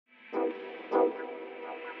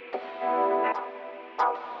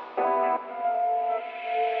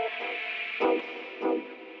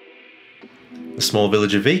The small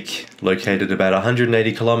village of Vík, located about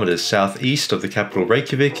 180 kilometers southeast of the capital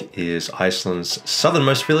Reykjavik, is Iceland's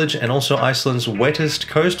southernmost village and also Iceland's wettest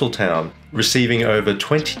coastal town, receiving over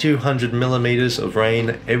 2,200 millimeters of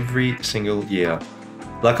rain every single year.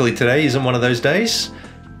 Luckily today isn't one of those days.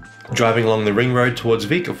 Driving along the ring road towards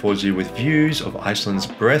Vík affords you with views of Iceland's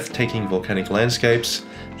breathtaking volcanic landscapes,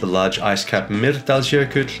 the large ice cap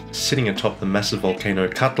Mýrdalsjökull sitting atop the massive volcano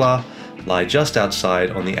Katla, lie just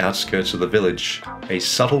outside on the outskirts of the village, a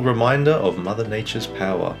subtle reminder of Mother Nature's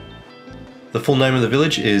power. The full name of the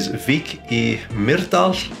village is Vík í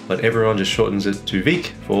Mýrdal, but everyone just shortens it to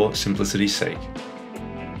Vík for simplicity's sake.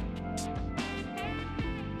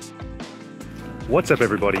 What's up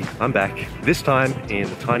everybody, I'm back, this time in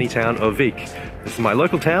the tiny town of Vík. This is my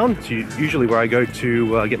local town, it's usually where I go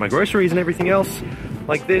to get my groceries and everything else,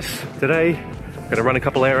 like this. Today, I'm gonna run a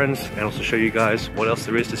couple errands and also show you guys what else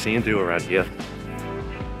there is to see and do around here.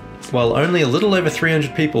 While only a little over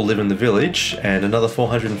 300 people live in the village and another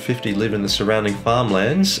 450 live in the surrounding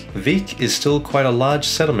farmlands, Vík is still quite a large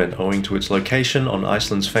settlement owing to its location on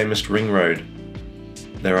Iceland's famous ring road.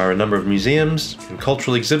 There are a number of museums and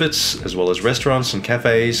cultural exhibits, as well as restaurants and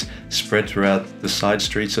cafes spread throughout the side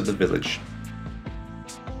streets of the village.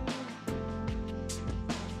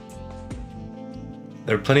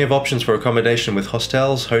 There are plenty of options for accommodation with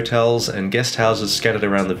hostels, hotels and guest houses scattered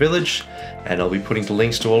around the village, and I'll be putting the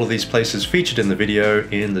links to all of these places featured in the video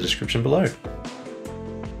in the description below.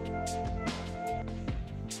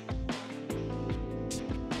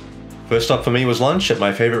 First up for me was lunch at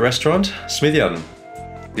my favourite restaurant, Smiðjan.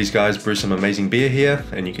 These guys brew some amazing beer here,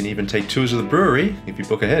 and you can even take tours of the brewery if you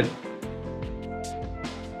book ahead.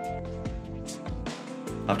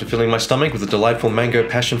 After filling my stomach with a delightful mango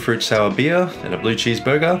passion fruit sour beer and a blue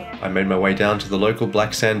cheeseburger, I made my way down to the local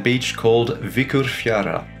black sand beach called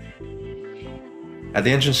Víkurfjara. At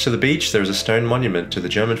the entrance to the beach there is a stone monument to the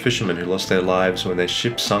German fishermen who lost their lives when their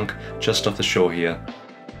ship sunk just off the shore here.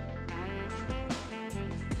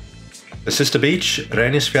 The sister beach,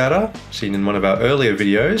 Reynisfjara, seen in one of our earlier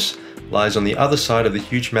videos, lies on the other side of the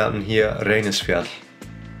huge mountain here, Reynisfjall.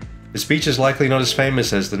 This beach is likely not as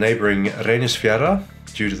famous as the neighbouring Reynisfjara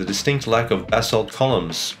due to the distinct lack of basalt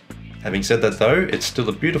columns. Having said that though, it's still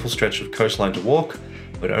a beautiful stretch of coastline to walk,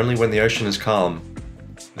 but only when the ocean is calm.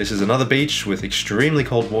 This is another beach with extremely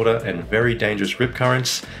cold water and very dangerous rip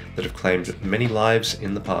currents that have claimed many lives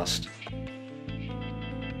in the past.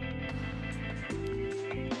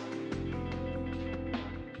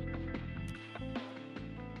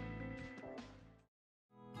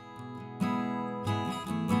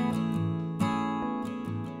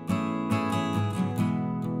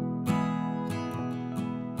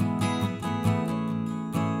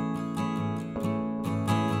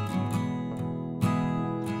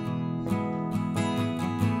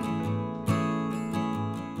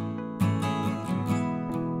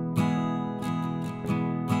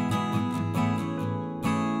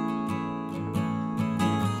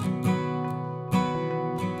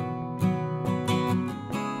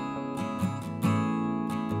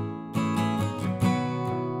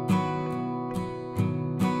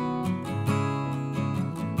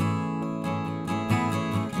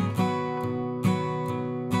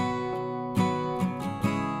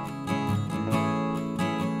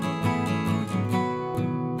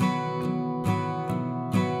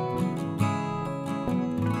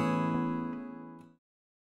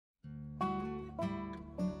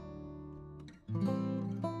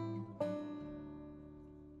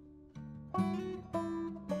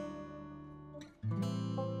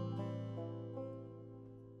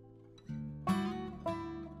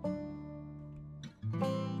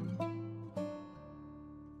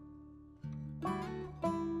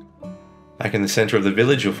 Back in the centre of the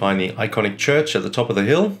village you'll find the iconic church at the top of the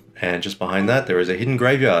hill, and just behind that there is a hidden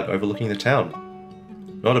graveyard overlooking the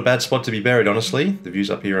town. Not a bad spot to be buried honestly, the views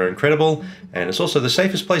up here are incredible, and it's also the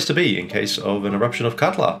safest place to be in case of an eruption of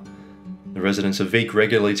Katla. The residents of Vík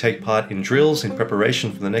regularly take part in drills in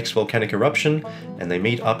preparation for the next volcanic eruption, and they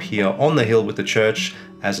meet up here on the hill with the church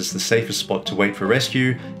as it's the safest spot to wait for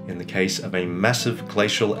rescue in the case of a massive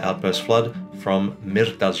glacial outburst flood from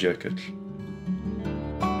Mýrdalsjökull.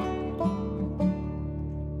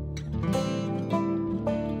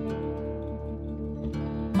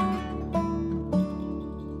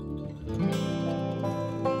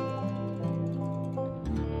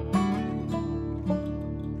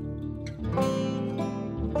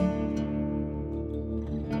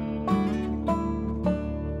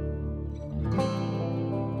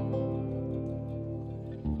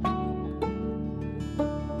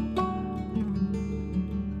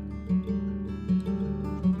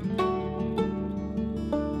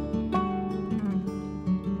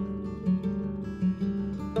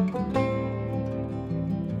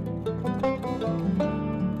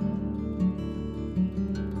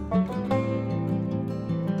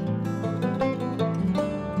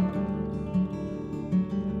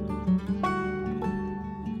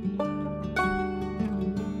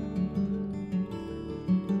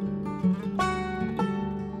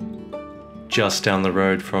 Just down the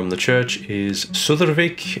road from the church is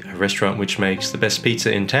Southernmost, a restaurant which makes the best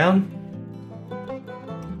pizza in town.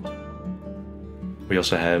 We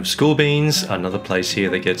also have Skool Beans, another place here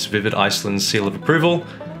that gets Vivid Iceland's seal of approval.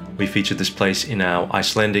 We featured this place in our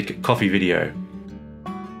Icelandic coffee video.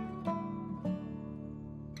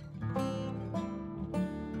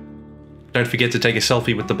 Don't forget to take a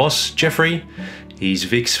selfie with the boss, Jeffrey. He's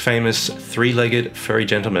Vic's famous three-legged furry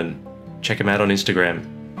gentleman. Check him out on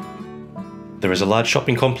Instagram. There is a large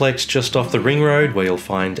shopping complex just off the ring road where you'll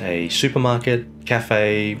find a supermarket,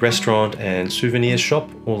 cafe, restaurant and souvenir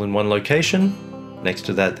shop all in one location. Next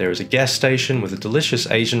to that there is a gas station with a delicious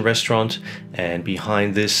Asian restaurant, and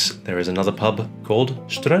behind this there is another pub called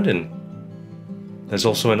Strandin. There's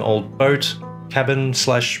also an old boat, cabin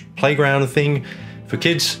slash playground thing for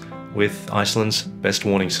kids with Iceland's best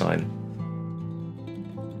warning sign.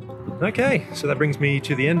 Okay, so that brings me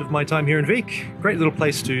to the end of my time here in Vík. Great little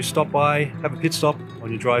place to stop by, have a pit stop on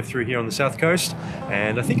your drive through here on the south coast.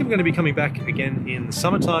 And I think I'm going to be coming back again in the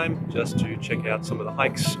summertime just to check out some of the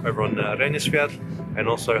hikes over on Reynisfjall and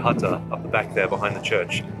also Hata up the back there behind the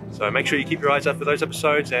church. So make sure you keep your eyes out for those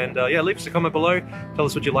episodes, and yeah, leave us a comment below. Tell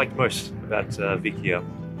us what you liked most about Vík here.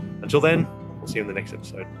 Until then, we'll see you in the next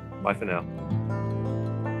episode. Bye for now.